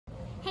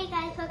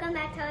guys, welcome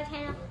back to our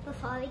channel.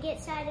 Before we get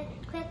started,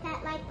 click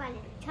that like button,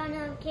 turn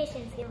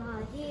notifications, give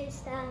all views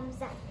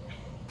thumbs up.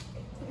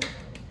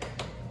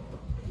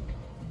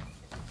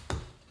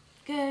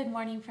 Good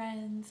morning,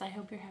 friends. I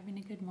hope you're having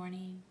a good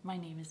morning. My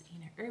name is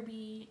Ina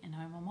Irby, and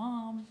I'm a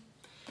mom.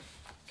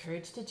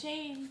 Courage to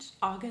Change,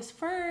 August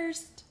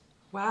 1st.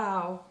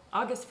 Wow,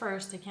 August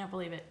 1st, I can't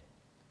believe it.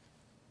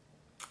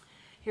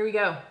 Here we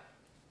go.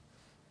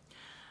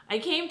 I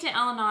came to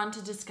Al-Anon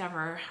to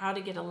discover how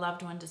to get a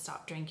loved one to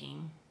stop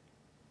drinking,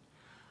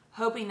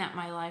 hoping that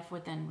my life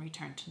would then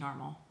return to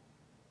normal.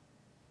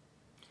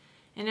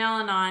 In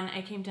Al-Anon,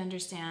 I came to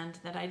understand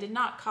that I did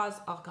not cause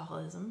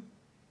alcoholism.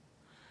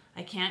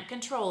 I can't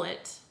control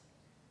it,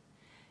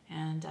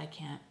 and I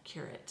can't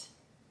cure it.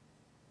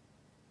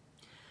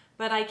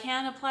 But I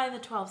can apply the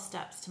 12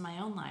 steps to my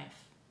own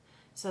life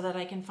so that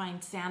I can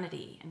find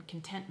sanity and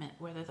contentment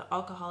whether the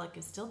alcoholic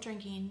is still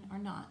drinking or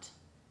not.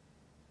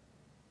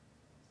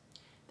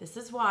 This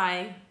is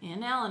why,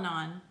 in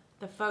Al-Anon,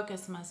 the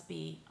focus must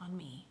be on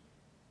me.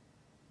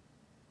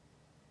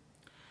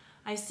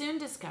 I soon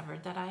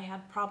discovered that I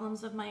had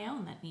problems of my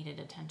own that needed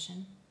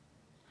attention.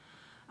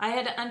 I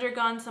had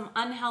undergone some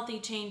unhealthy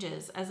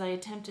changes as I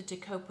attempted to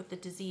cope with the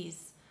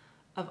disease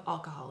of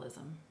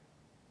alcoholism.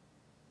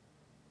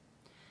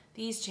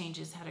 These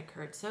changes had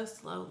occurred so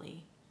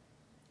slowly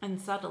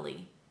and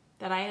subtly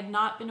that I had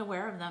not been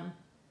aware of them.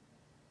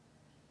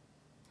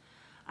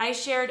 I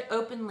shared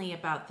openly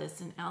about this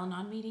in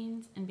Al-Anon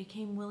meetings and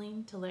became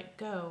willing to let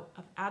go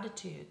of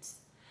attitudes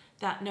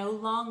that no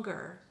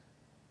longer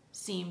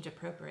seemed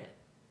appropriate.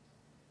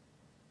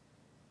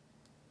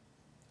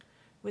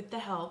 With the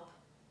help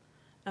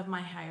of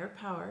my higher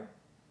power,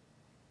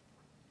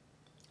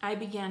 I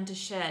began to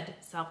shed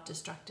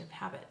self-destructive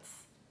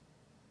habits.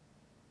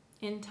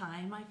 In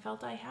time, I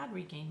felt I had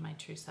regained my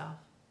true self.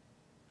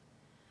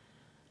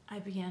 I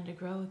began to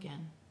grow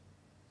again.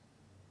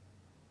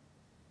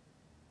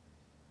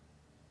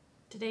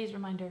 Today's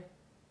reminder: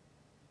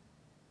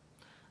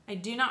 I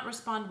do not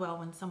respond well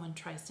when someone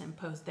tries to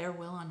impose their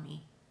will on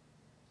me.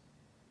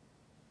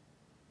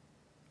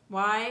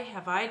 Why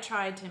have I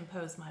tried to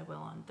impose my will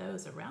on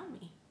those around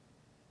me?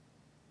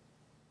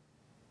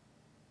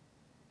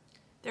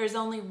 There is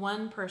only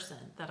one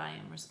person that I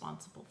am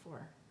responsible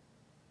for,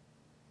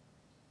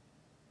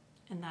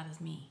 and that is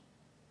me.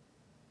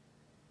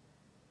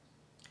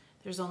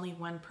 There's only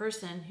one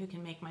person who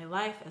can make my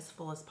life as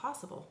full as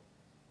possible.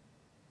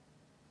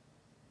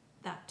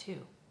 That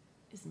too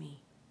is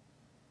me.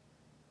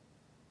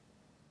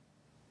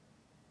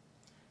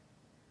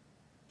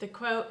 The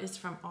quote is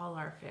from All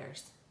Our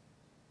Affairs.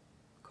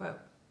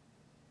 Quote,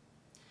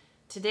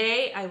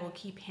 "Today I will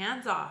keep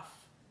hands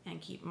off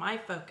and keep my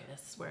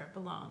focus where it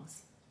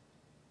belongs.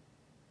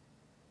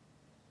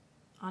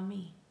 On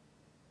me."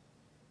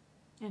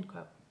 End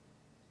quote.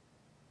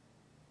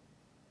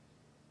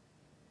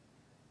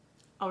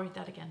 I'll read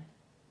that again.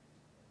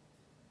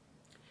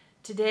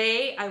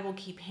 Today I will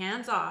keep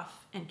hands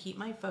off and keep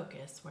my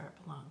focus where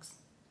it belongs.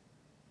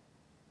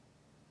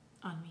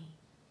 On me.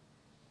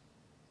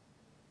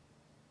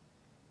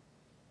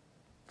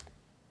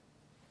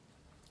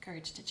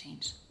 Courage to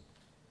change.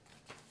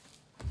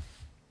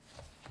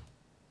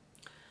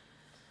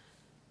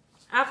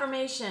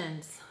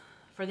 Affirmations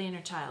for the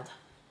inner child.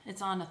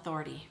 It's on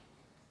authority.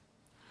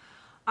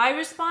 I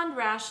respond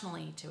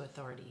rationally to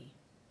authority.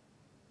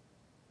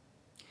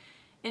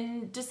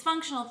 In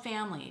dysfunctional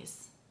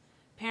families,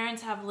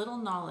 parents have little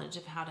knowledge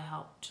of how to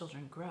help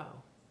children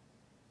grow.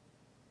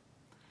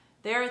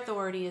 Their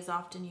authority is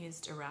often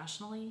used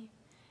irrationally,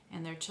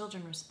 and their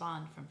children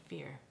respond from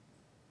fear.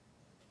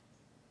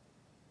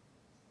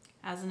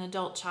 As an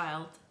adult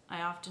child,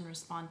 I often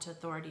respond to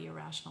authority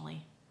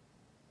irrationally.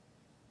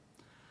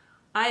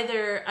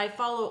 Either I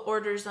follow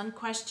orders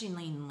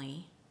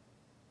unquestioningly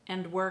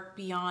and work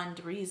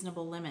beyond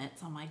reasonable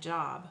limits on my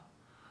job,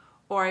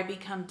 or I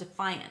become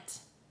defiant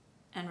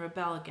and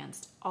rebel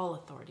against all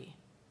authority.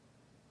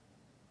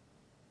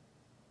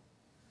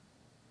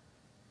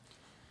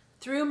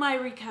 Through my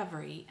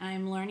recovery, I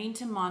am learning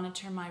to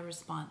monitor my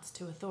response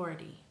to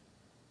authority.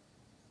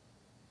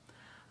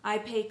 I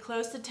pay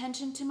close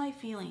attention to my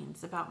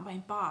feelings about my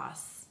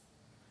boss,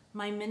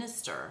 my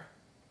minister,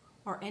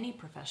 or any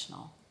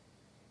professional.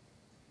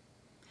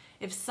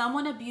 If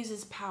someone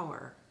abuses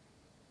power,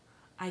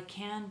 I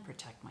can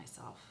protect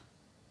myself.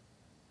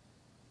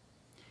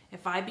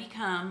 If I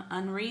become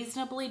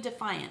unreasonably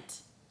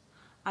defiant,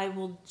 I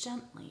will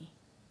gently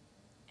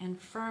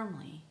and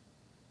firmly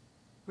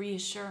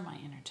reassure my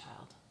inner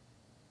child.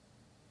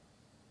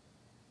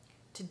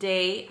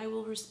 Today, I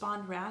will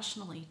respond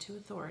rationally to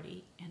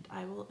authority, and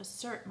I will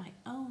assert my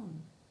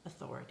own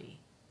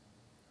authority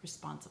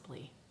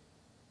responsibly.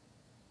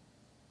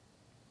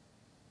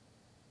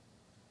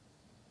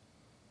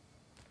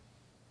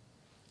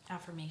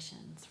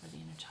 Affirmations for the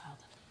inner child.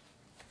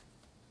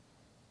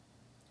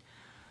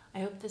 I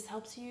hope this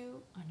helps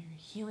you on your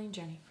healing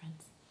journey,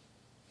 friends.